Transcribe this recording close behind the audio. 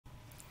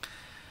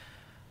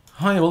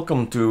Hi,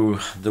 welcome to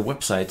the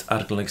website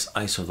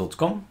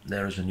ArcoLinuxISO.com.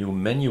 There is a new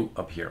menu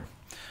up here.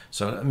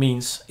 So that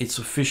means it's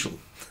official.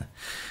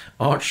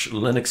 Arch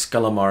Linux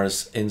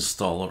Calamares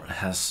installer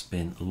has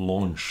been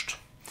launched.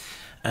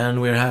 And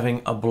we're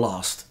having a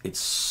blast. It's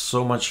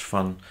so much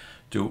fun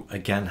to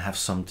again have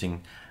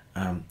something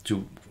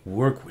to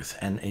work with.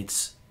 And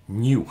it's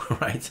new,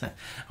 right?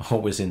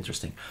 Always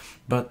interesting.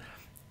 But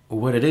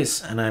what it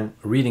is, and I'm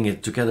reading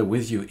it together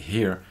with you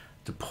here,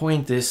 the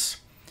point is,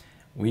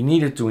 we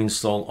needed to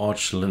install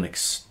Arch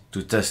Linux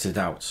to test it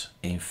out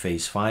in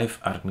phase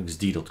 5,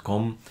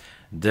 ArcoLinuxD.com.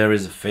 There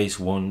is a phase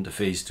 1, the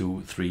phase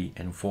 2, 3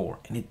 and 4.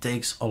 And it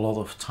takes a lot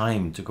of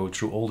time to go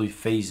through all the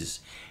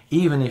phases.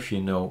 Even if you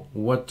know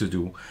what to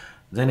do,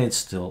 then it's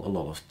still a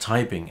lot of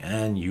typing.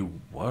 And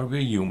we're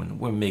human,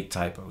 we make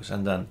typos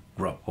and then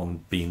grub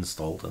won't be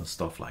installed and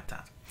stuff like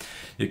that.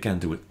 You can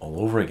do it all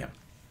over again.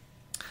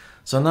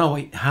 So now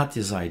we had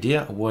this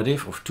idea, what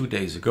if, of 2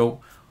 days ago,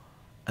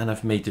 and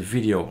I've made the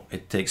video.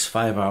 It takes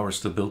 5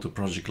 hours to build a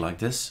project like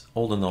this.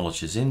 All the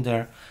knowledge is in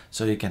there,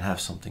 so you can have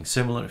something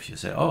similar. If you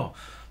say, oh,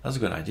 that's a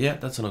good idea,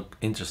 that's an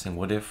interesting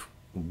what if,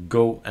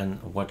 go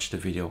and watch the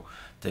video.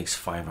 It takes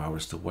 5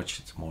 hours to watch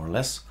it, more or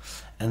less.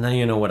 And then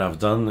you know what I've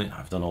done.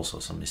 I've done also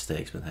some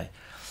mistakes, but hey,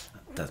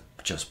 that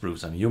just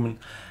proves I'm human.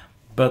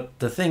 But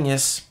the thing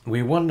is,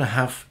 we want to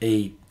have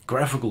a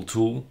graphical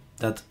tool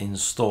that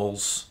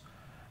installs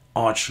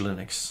Arch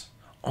Linux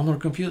on our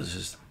computer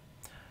system.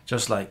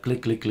 Just like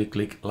click, click, click,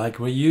 click, like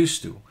we're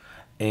used to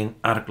in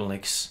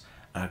ArcoLinux,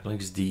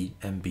 ArcoLinuxD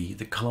and B.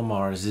 The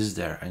Calamares is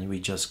there, and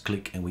we just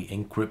click and we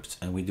encrypt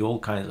and we do all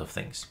kinds of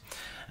things.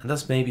 And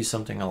that's maybe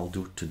something I'll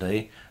do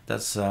today.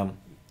 That's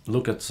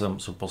look at some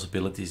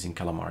possibilities in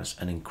Calamares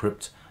and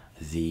encrypt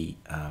the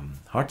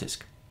hard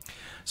disk.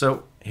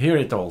 So here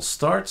it all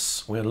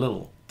starts with a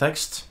little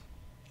text.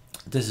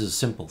 This is a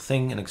simple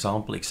thing, an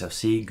example,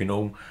 XFC,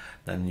 GNOME.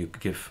 Then you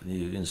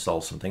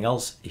install something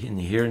else in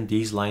here in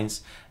these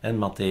lines, and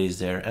Mate is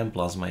there, and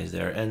Plasma is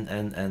there,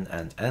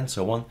 and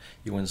so on.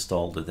 You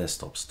install the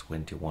desktops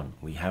 21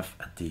 we have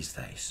at these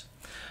days.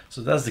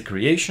 So that's the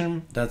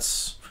creation.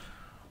 That's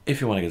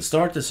if you want to get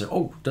started. So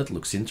oh, that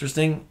looks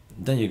interesting.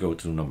 Then you go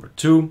to number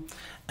 2,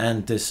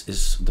 and this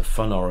is the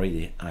fun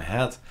already I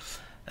had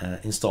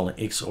installing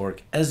Xorg,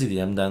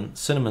 SDDM, then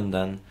Cinnamon,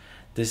 then.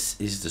 This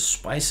is the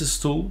Spices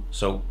tool,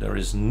 so there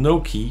is no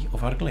key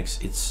of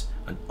ArcoLinux. It's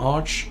an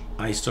Arch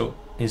ISO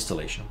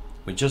installation.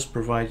 We just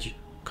provide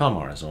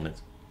Calamares on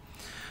it.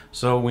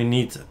 So we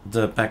need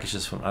the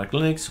packages from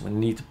ArcoLinux, we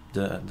need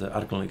the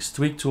ArcoLinux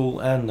tweak tool,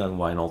 and then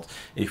why not,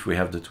 if we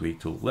have the tweak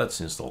tool, let's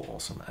install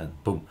awesome,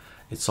 and boom,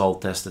 it's all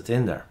tested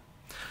in there.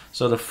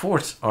 So the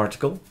 4th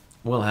article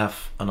will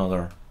have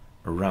another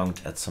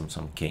round at some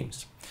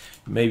games.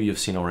 Maybe you've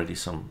seen already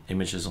some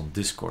images on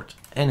Discord.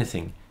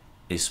 Anything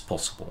is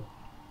possible.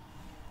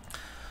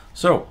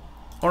 So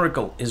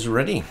Oracle is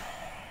ready.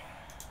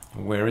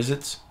 Where is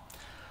it?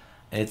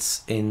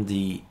 It's in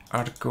the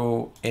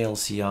Arco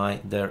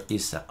ALCI. There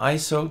is the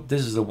ISO.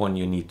 This is the one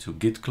you need to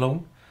git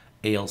clone,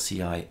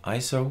 ALCI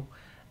ISO,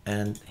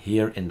 and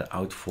here in the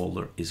out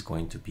folder is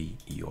going to be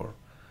your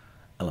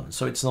element.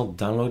 So it's not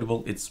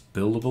downloadable, it's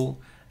buildable,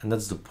 and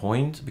that's the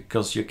point,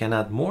 because you can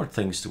add more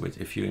things to it.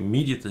 If you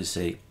immediately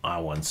say, I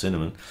want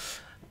Cinnamon,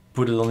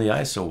 put it on the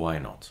ISO, why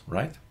not,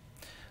 right?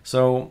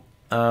 So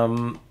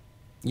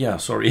yeah,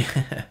 sorry.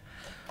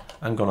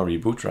 I'm gonna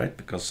reboot, right?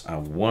 Because I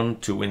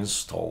want to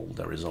install.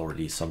 There is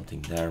already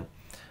something there,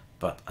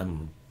 but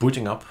I'm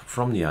booting up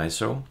from the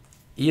ISO.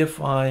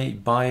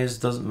 EFI, BIOS,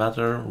 doesn't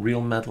matter.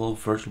 Real metal,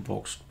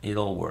 VirtualBox, it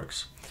all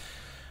works.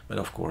 But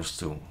of course,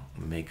 to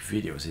make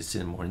videos, it's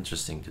more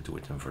interesting to do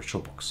it in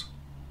VirtualBox.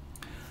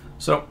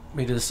 So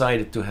we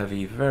decided to have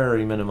a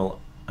very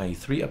minimal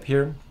i3 up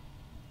here.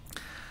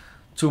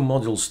 2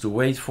 modules to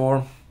wait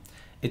for.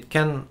 It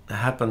can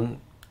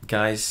happen,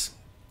 guys.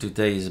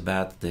 Today is a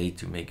bad day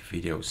to make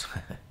videos.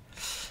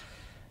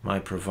 My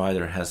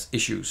provider has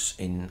issues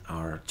in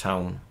our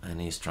town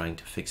and he's trying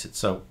to fix it.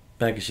 So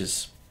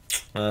packages,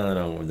 I don't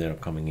know, they're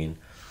coming in.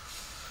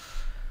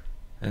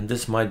 And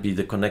this might be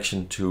the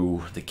connection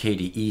to the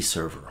KDE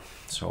server.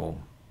 So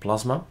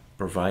Plasma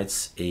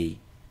provides a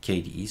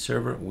KDE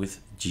server with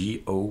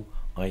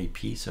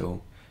GeoIP,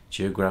 so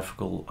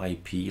geographical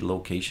IP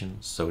location,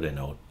 so they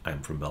know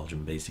I'm from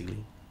Belgium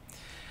basically.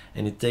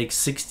 And it takes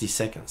 60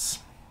 seconds.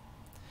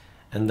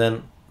 And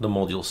then the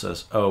module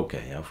says,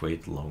 okay, I've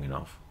waited long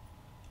enough.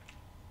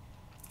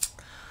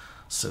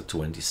 So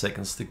 20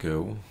 seconds to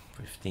go,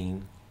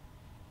 15.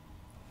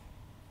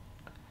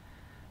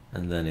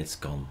 And then it's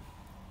gone.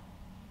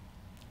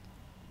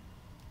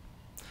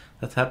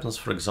 That happens,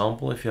 for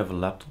example, if you have a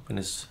laptop and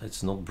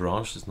it's not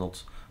branched, it's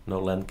not no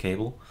LAN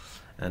cable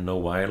and no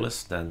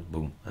wireless, then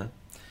boom,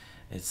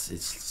 it's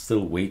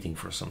still waiting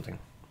for something.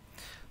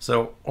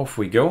 So off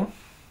we go.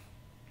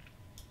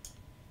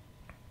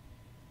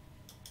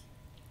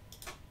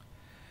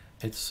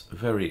 It's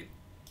very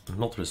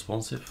not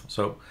responsive.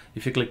 So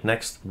if you click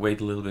next,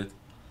 wait a little bit.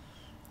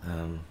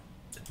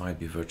 It might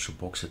be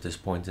VirtualBox at this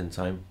point in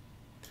time.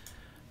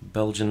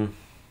 Belgian,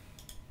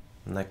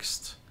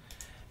 next.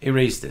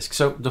 erase disk.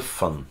 So the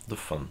fun.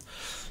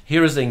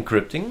 Here is the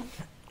encrypting.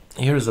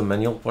 Here is the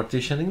manual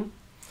partitioning.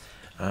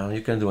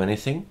 You can do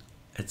anything.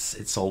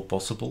 It's all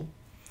possible.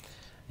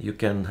 You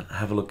can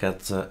have a look at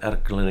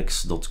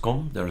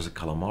ArcoLinux.com. There's a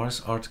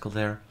Calamares article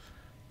there,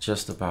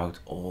 just about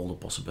all the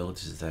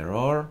possibilities there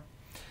are.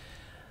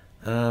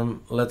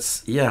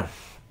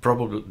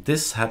 Probably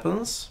this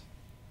happens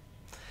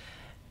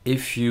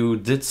if you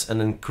did an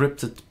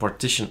encrypted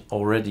partition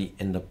already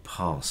in the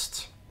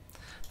past.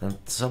 Then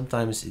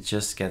sometimes it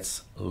just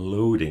gets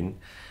loading,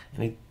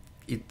 and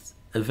it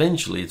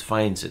eventually it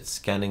finds it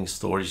scanning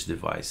storage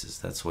devices.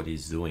 That's what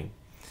he's doing.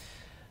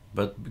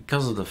 But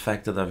because of the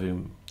fact that I've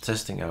been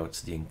testing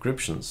out the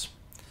encryptions,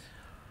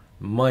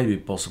 might be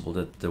possible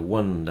that the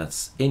one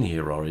that's in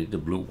here already, the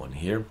blue one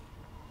here,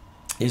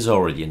 is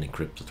already an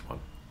encrypted one.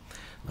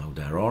 Now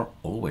there are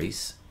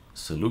always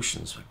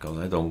solutions, because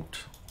I don't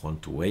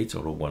want to wait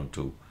or want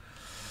to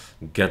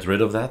get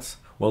rid of that.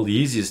 Well, the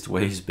easiest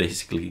way is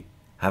basically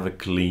have a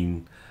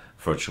clean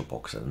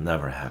VirtualBox. It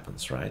never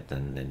happens, right?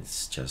 And then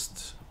it's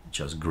just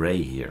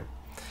gray here,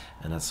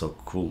 and that's so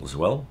cool as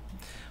well.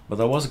 But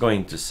I was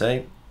going to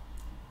say,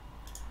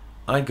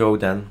 I go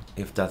then,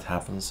 if that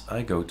happens,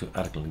 I go to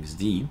ArcoLinux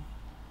D,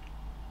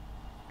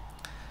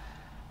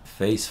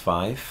 phase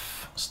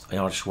 5,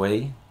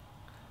 archway,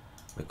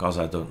 because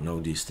I don't know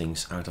these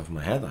things out of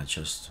my head. I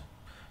just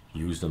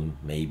use them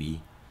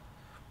maybe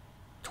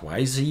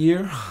twice a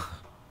year,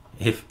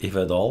 if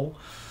at all.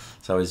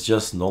 So it's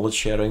just knowledge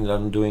sharing that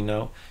I'm doing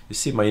now. You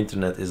see, my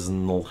internet is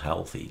not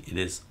healthy. It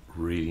is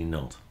really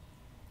not.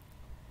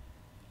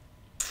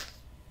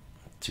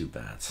 Too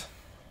bad.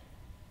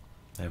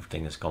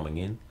 Everything is coming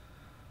in.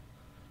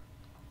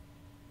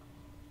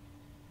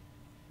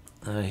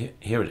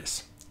 Here it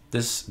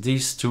is.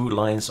 These two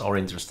lines are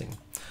interesting.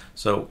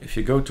 So if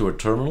you go to a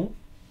terminal,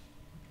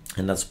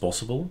 and that's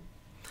possible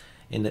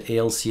in the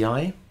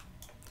ALCI.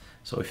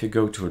 So if you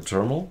go to a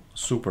terminal,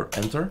 super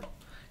enter,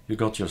 you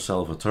got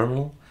yourself a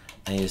terminal,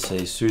 and you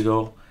say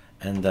sudo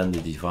and then the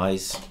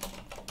device,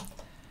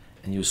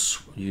 and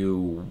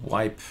you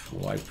wipe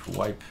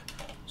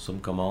some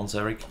commands,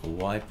 Eric.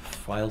 Wipe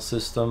file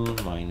system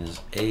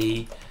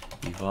 -a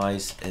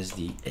device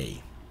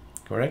SDA.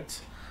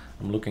 Correct?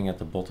 I'm looking at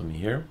the bottom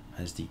here,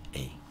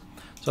 SDA.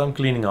 So I'm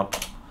cleaning up.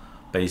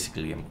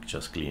 Basically, I'm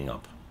just cleaning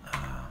up.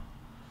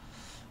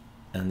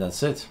 And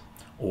that's it.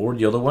 Or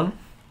the other one.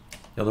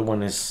 The other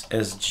one is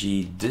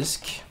SG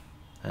disk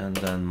and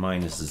then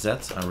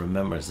 -Z. I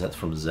remember Z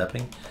from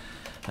zapping,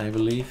 I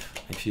believe,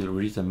 if you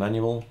read the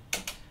manual.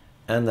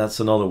 And that's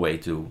another way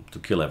to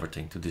kill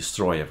everything, to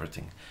destroy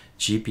everything.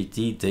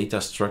 GPT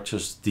data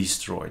structures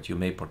destroyed. You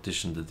may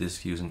partition the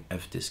disk using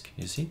fdisk,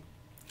 you see?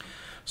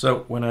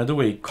 So when I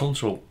do a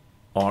Control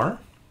R,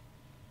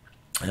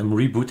 I'm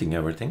rebooting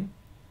everything.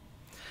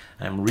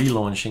 I'm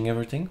relaunching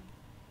everything.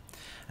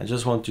 I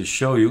just want to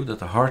show you that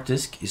the hard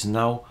disk is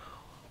now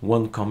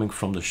one coming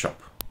from the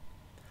shop.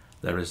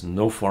 There is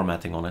no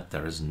formatting on it.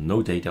 There is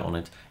no data on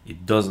it.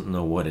 It doesn't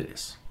know what it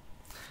is.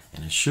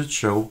 And it should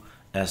show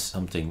as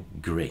something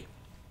gray.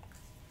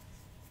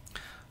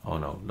 Oh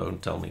no,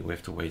 don't tell me we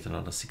have to wait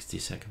another 60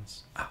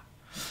 seconds.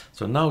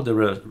 So now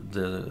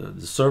the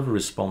server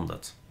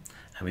responded,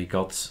 and we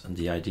got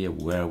the idea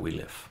where we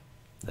live.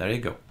 There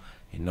you go.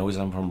 He knows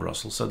I'm from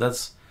Brussels. So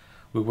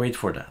we wait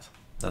for that.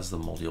 That's the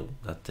module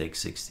that takes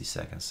 60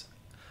 seconds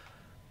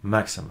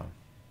maximum.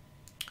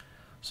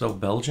 So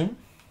Belgium,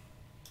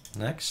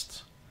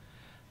 next.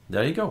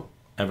 There you go.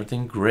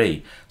 Everything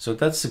gray. So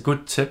that's a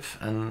good tip,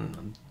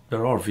 and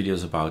there are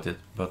videos about it,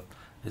 but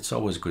it's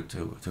always good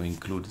to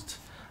include it.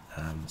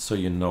 So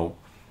you know,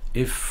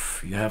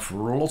 if you have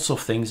lots of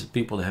things,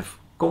 people have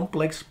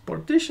complex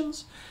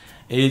partitions,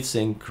 it's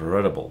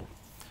incredible.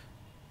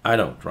 I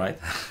don't, right?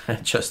 I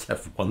just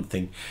have one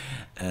thing,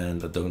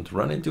 and I don't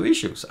run into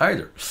issues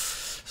either.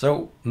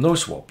 So no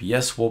swap,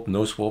 yes swap,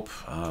 no swap,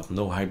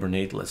 no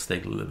hibernate. Let's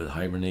take a little bit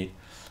hibernate,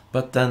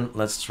 but then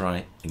let's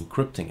try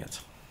encrypting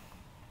it.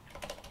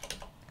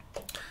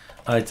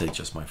 I take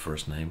just my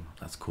first name.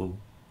 That's cool.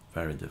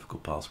 Very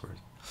difficult password.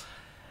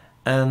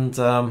 And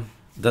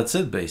that's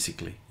it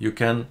basically. You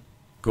can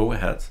go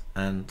ahead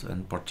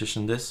and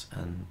partition this,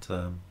 and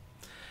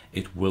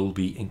it will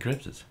be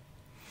encrypted.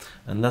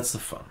 And that's the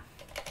fun.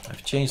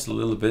 I've changed a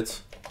little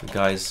bit. The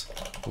guys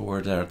who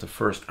were there at the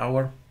first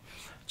hour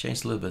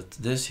changed a little bit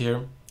this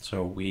here,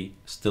 so we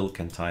still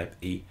can type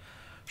a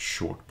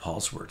short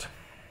password.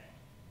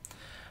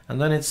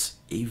 And then it's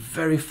a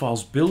very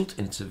fast build,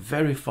 and it's a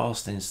very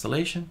fast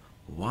installation.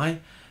 Why?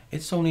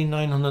 It's only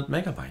 900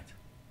 megabyte.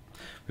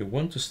 We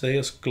want to stay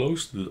as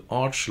close to the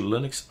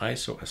ArcoLinux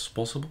ISO as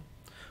possible,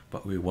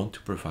 but we want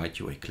to provide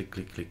you a click,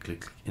 click, click,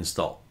 click,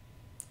 install.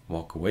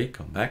 Walk away,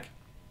 come back,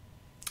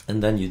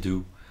 and then you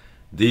do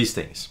these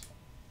things,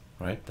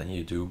 right? Then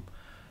you do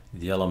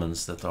the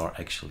elements that are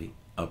actually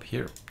up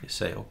here. You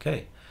say,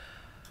 okay.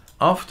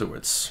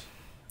 Afterwards,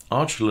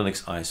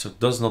 ArcoLinux ISO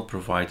does not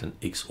provide an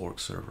Xorg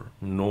server,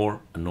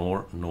 nor.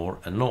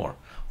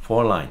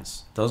 4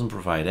 lines, doesn't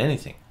provide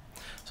anything.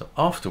 So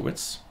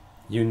afterwards,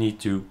 you need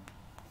to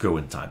go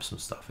and type some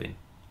stuff in.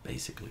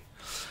 basically.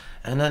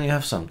 And then you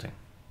have something.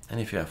 And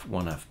if you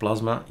want to have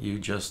Plasma, you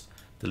just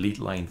delete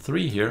line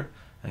 3 here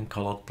and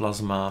call it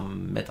Plasma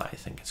Meta, I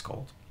think it's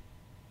called.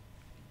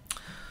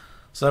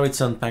 So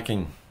it's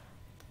unpacking,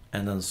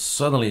 and then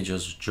suddenly it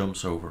just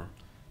jumps over,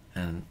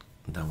 and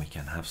then we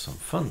can have some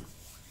fun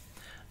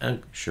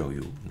and show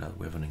you that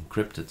we have an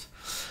encrypted.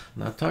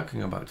 Now,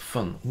 talking about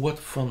fun, what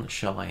fun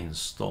shall I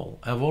install?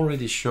 I've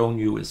already shown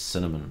you a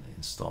Cinnamon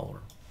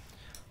installer,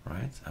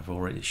 right? I've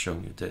already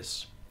shown you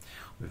this.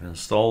 We've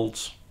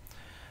installed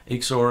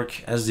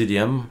Xorg,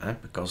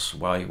 SDDM, because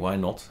why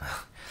not?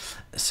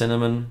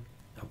 Cinnamon,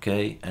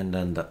 okay, and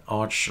then the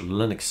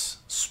ArcoLinux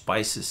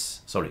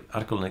Spices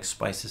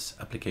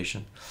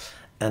application,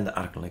 and the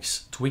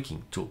ArcoLinux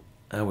tweaking tool,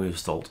 and we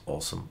installed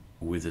Awesome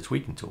with the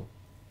tweaking tool.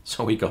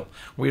 So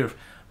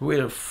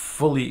we're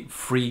fully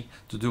free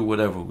to do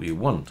whatever we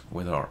want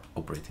with our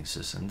operating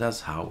system.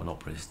 That's how an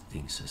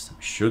operating system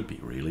should be,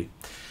 really.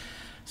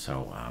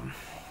 So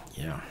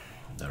yeah,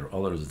 there are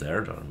others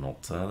there that are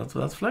not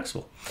that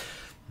flexible.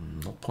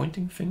 Not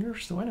pointing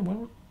fingers to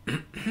anyone.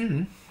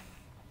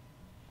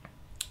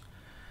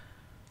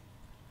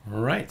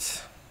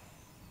 Right.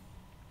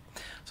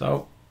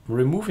 So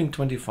removing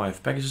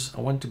 25 packages,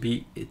 I want to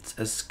be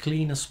as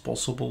clean as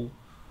possible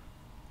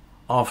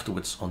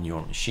afterwards on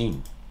your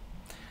machine.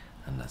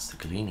 And that's the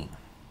cleaning.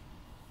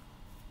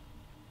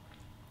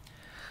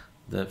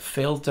 The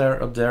failed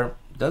there up there,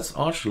 that's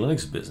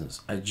ArcoLinux business.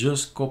 I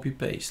just copy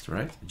paste,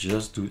 right?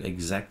 Just do the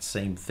exact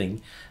same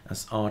thing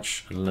as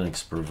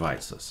ArcoLinux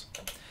provides us.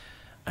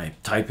 I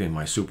type in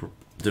my super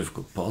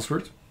difficult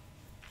password,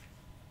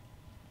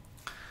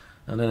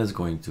 and then it's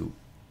going to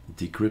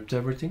decrypt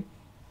everything.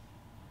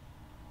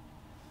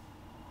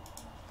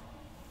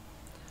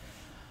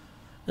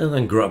 And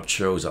then grub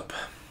shows up.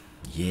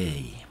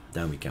 Yay,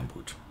 then we can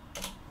boot.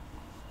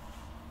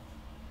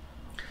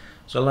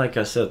 So like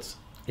I said,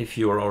 if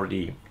you are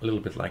already a little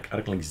bit like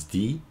ArcoLinux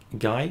D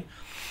guy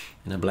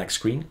in a black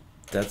screen,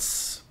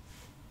 that's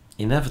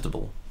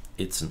inevitable.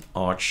 It's an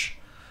Arch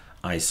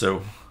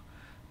ISO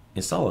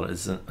installer.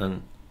 It's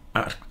an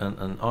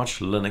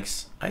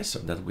ArcoLinux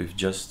ISO that we've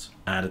just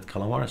added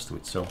Calamares to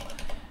it. So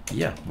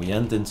yeah, we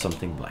end in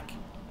something black.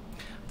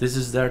 This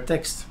is their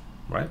text,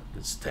 right?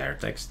 It's their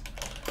text.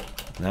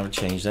 Never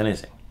changed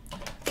anything.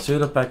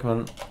 Sudo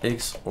pacman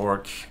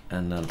xorg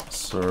and then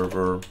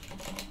server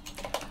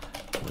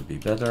would be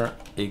better.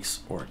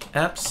 Xorg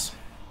apps.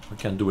 We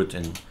can do it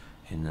in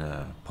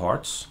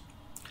parts.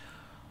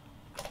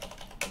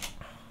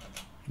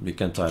 We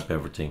can type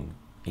everything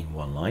in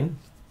one line.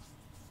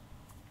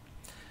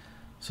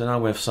 So now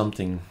we have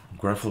something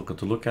graphical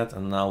to look at,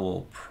 and now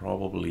we'll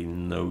probably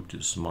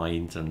notice my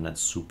internet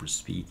super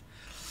speed.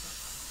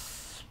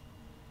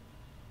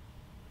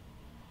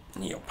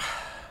 Yep.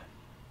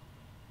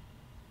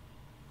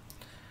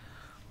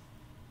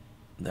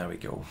 There we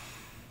go.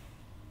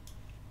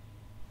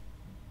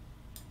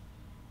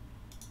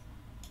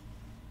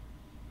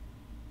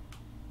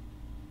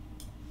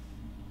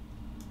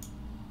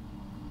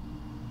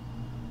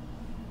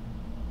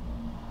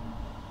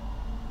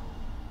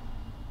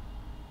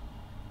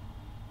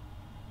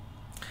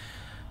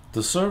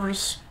 The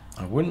servers,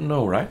 I wouldn't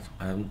know, right?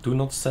 I do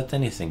not set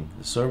anything.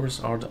 The servers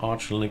are the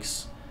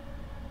ArcoLinux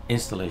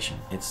installation.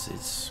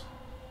 It's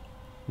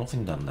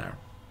nothing done there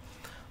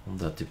on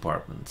that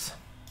department.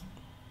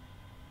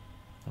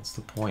 That's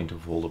the point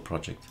of all the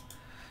project.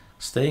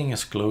 Staying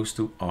as close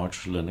to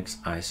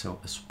ArcoLinux ISO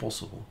as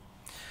possible.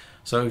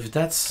 So if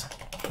that's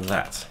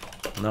that,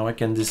 now I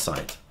can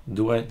decide.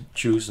 Do I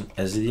choose an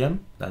SDDM?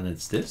 Then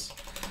it's this.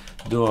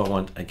 Do I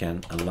want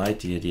again a light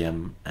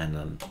DDM and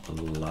a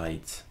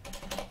light?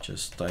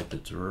 Just type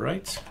it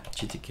right.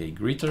 GTK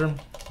greeter.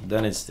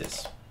 Then it's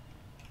this.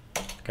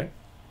 Okay.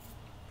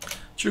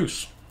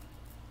 Choose.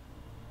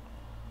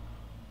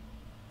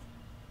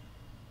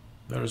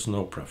 There is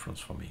no preference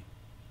for me.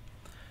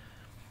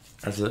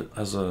 As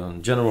a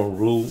general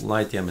rule,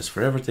 LightDM is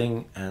for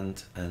everything,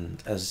 and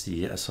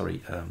SDDM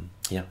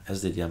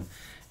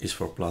is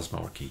for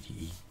Plasma or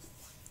KDE.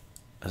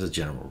 As a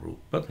general rule,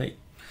 but hey,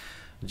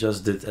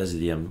 just did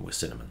SDDM with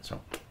Cinnamon.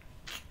 So,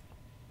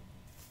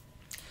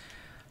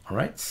 all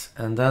right,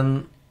 and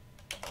then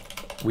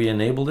we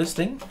enable this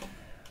thing.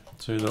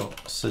 Sudo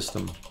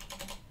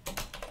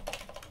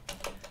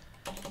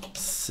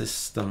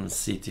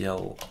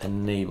systemctl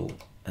enable,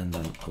 and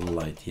then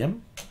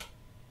LightDM.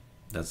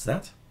 That's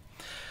that.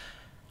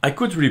 I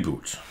could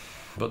reboot,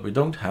 but we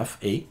don't have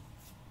a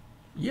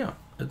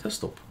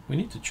desktop. We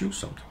need to choose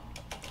something.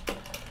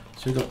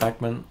 Sudo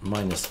pacman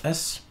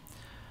 -s.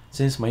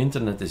 Since my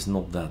internet is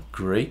not that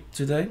great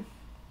today,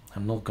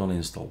 I'm not gonna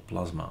install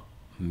Plasma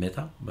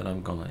Meta, but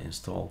I'm gonna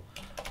install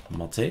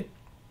Mate.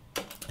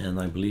 And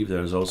I believe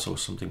there's also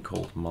something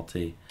called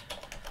Mate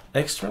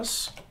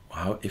Extras.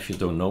 If you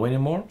don't know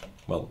anymore,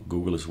 well,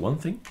 Google is one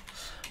thing,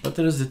 but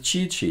there is the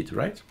cheat sheet,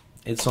 right?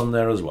 It's on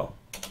there as well.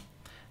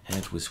 And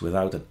it was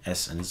without an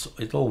S, and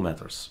it all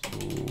matters.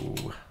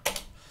 Ooh.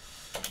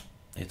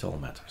 It all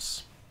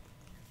matters.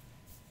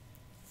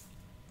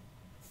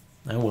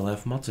 And we'll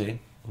have Mate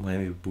when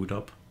we boot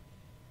up.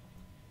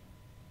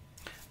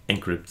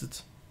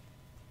 encrypted.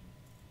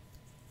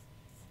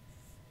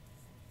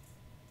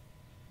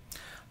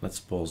 Let's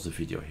pause the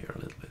video here a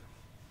little bit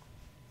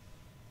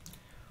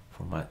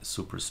for my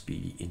super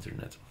speedy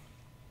internet.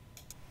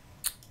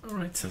 All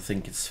right, I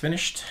think it's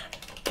finished.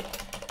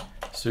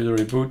 Sudo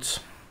reboot,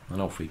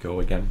 and off we go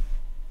again.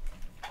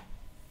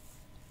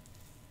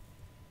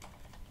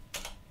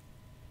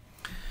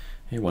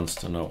 He wants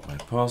to know my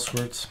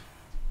password.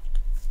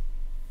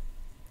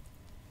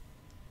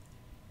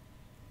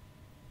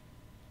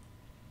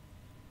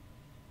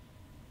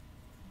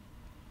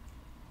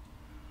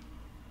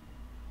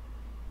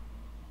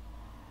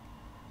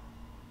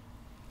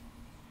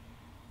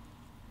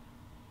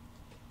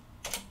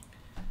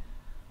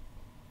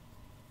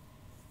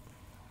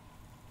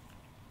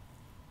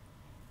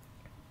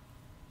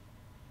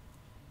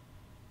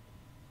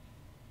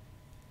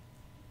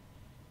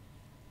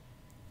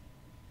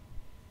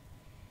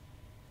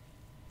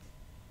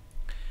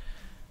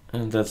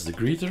 And that's the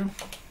greeter,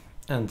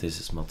 and this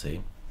is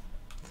Mate.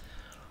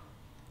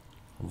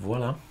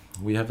 Voila,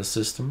 we have a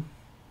system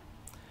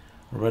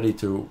ready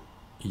to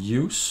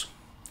use.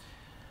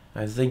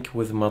 I think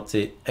with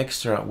Mate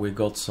Extra we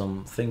got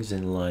some things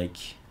in like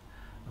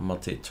a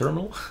Mate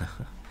terminal.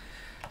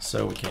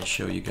 So we can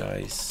show you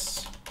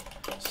guys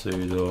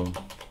sudo,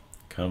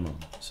 come on,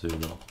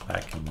 sudo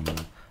back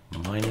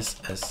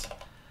minus s,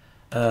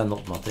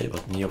 not Mate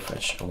but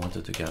neofetch. I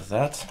wanted to get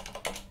that.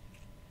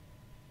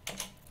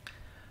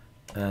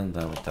 And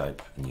then we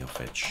type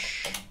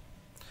neofetch,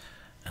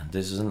 and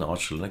this is an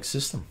ArcoLinux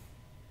system.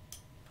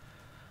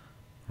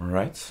 All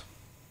right.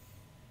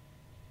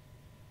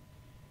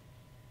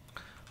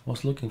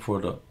 Was looking for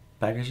the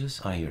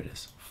packages. Here it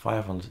is,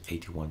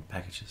 581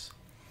 packages.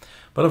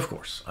 But of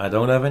course, I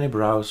don't have any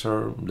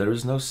browser. There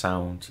is no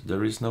sound.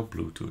 There is no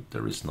Bluetooth.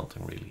 There is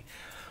nothing really.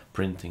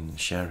 Printing,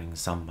 sharing,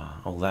 Samba,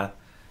 all that.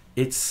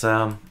 It's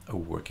a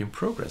work in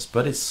progress,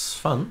 but it's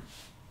fun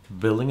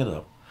building it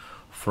up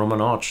from an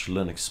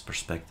ArcoLinux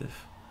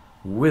perspective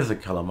with the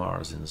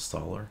Calamares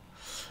installer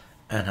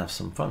and have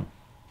some fun.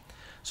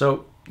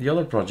 So the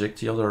other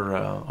project, the other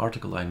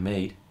article I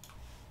made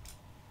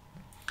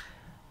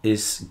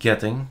is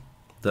getting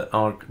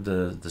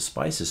the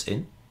spices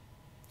in,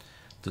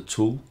 the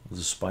tool,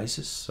 the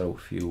spices. So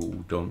if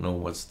you don't know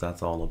what's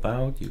that all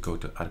about, you go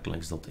to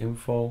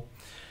arcolinux.info,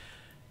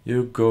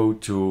 you go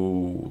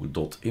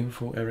to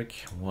 .info,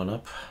 Eric, one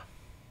up.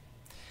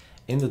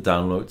 In the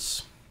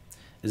downloads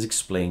is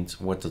explained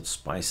what the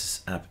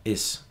Spices app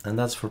is, and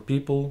that's for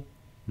people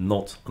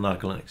not on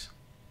ArcoLinux.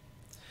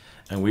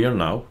 And we are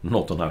now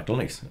not on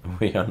ArcoLinux,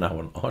 we are now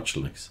on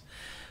ArcoLinux.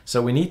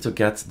 So we need to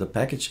get the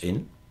package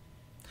in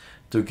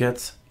to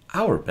get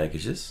our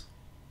packages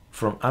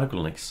from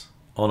ArcoLinux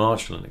on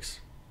ArcoLinux.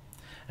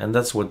 And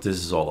that's what this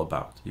is all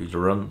about. You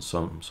run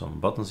some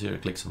buttons here,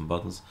 click some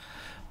buttons.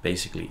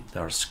 Basically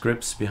there are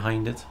scripts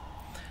behind it,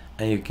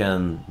 and you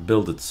can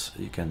build it,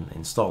 you can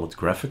install it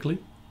graphically,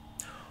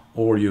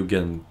 or you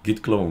can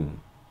git clone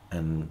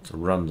and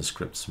run the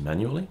scripts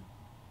manually.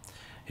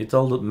 It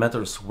all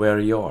matters where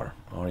you are.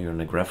 Are you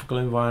in a graphical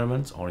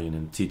environment, or are you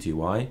in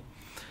TTY?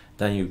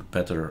 Then you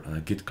better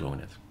git clone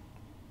it.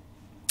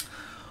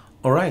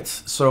 Alright,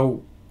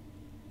 so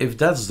if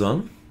that's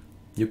done,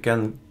 you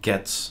can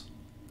get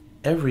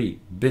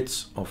every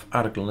bit of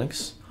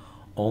ArcoLinux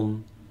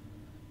on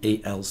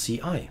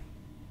ALCI.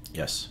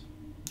 Yes,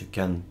 you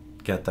can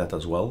get that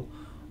as well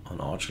on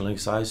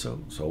ArcoLinux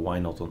ISO, so why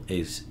not on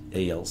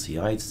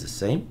ALCI? It's the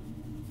same.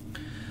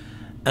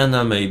 And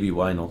then maybe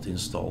why not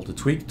install the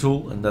tweak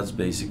tool, and that's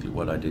basically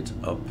what I did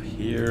up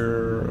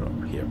here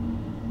or here,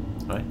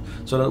 right?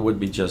 So that would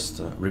be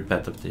just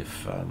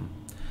repetitive,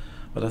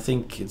 but I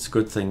think it's a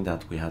good thing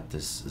that we had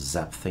this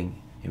zap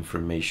thing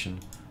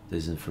information,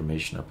 this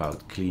information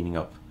about cleaning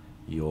up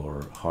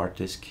your hard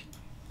disk.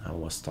 I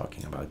was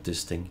talking about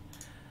this thing,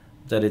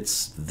 that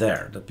it's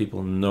there, that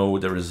people know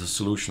there is a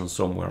solution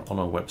somewhere on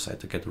our website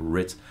to get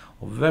rid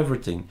of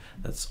everything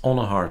that's on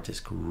a hard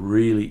disk,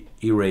 really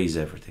erase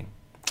everything.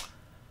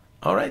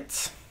 All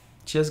right,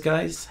 cheers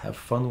guys, have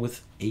fun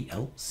with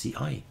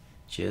ALCI.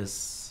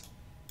 Cheers.